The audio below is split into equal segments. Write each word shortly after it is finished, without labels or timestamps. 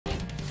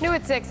New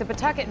at 6, a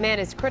Pawtucket man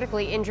is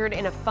critically injured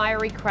in a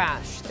fiery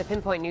crash. The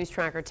Pinpoint News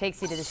Tracker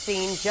takes you to the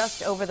scene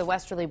just over the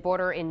westerly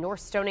border in North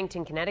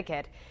Stonington,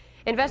 Connecticut.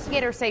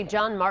 Investigators say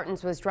John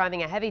Martins was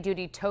driving a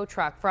heavy-duty tow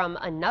truck from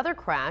another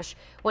crash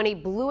when he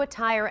blew a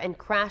tire and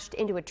crashed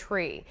into a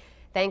tree.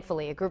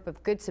 Thankfully, a group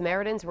of Good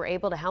Samaritans were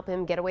able to help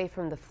him get away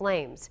from the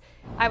flames.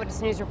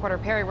 Eyewitness News reporter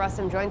Perry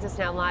Russum joins us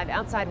now live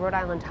outside Rhode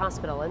Island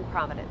Hospital in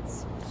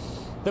Providence.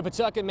 The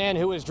Pawtucket man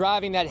who was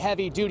driving that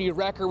heavy-duty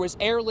wrecker was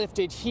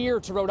airlifted here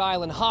to Rhode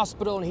Island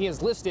Hospital, and he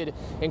is listed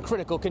in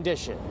critical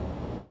condition.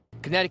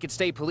 Connecticut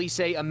State Police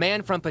say a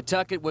man from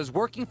Pawtucket was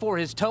working for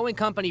his towing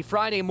company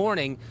Friday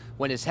morning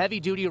when his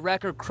heavy-duty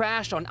wrecker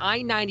crashed on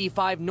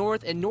I-95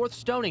 North in North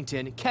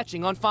Stonington,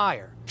 catching on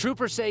fire.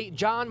 Troopers say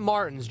John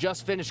Martins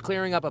just finished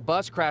clearing up a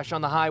bus crash on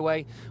the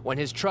highway when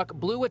his truck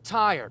blew a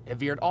tire. It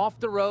veered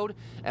off the road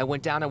and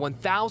went down a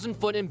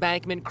 1,000-foot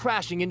embankment,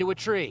 crashing into a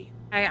tree.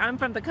 I'm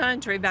from the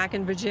country back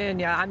in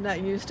Virginia. I'm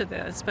not used to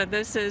this, but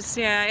this is,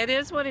 it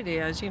is what it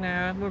is. You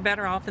know, we're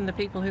better off than the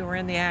people who were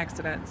in the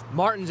accidents.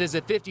 Martins is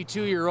a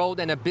 52-year-old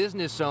and a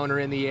business owner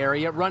in the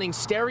area, running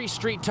Sterry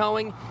Street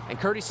Towing and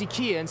Courtesy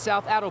Kia in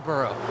South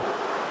Attleboro.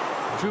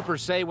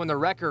 Troopers say when the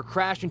wrecker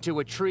crashed into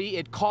a tree,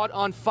 it caught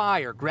on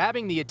fire,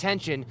 grabbing the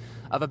attention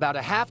of about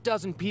a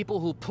half-dozen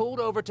people who pulled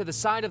over to the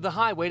side of the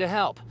highway to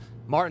help.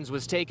 Martins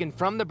was taken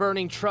from the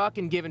burning truck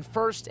and given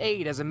first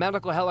aid as a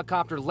medical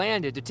helicopter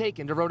landed to take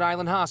him to Rhode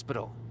Island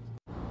Hospital.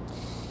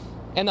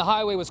 And the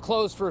highway was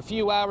closed for a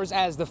few hours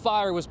as the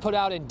fire was put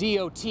out and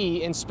DOT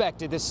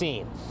inspected the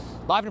scene.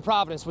 Live in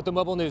Providence with the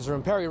Mobile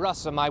Newsroom, Perry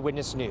Russum,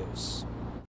 Eyewitness News.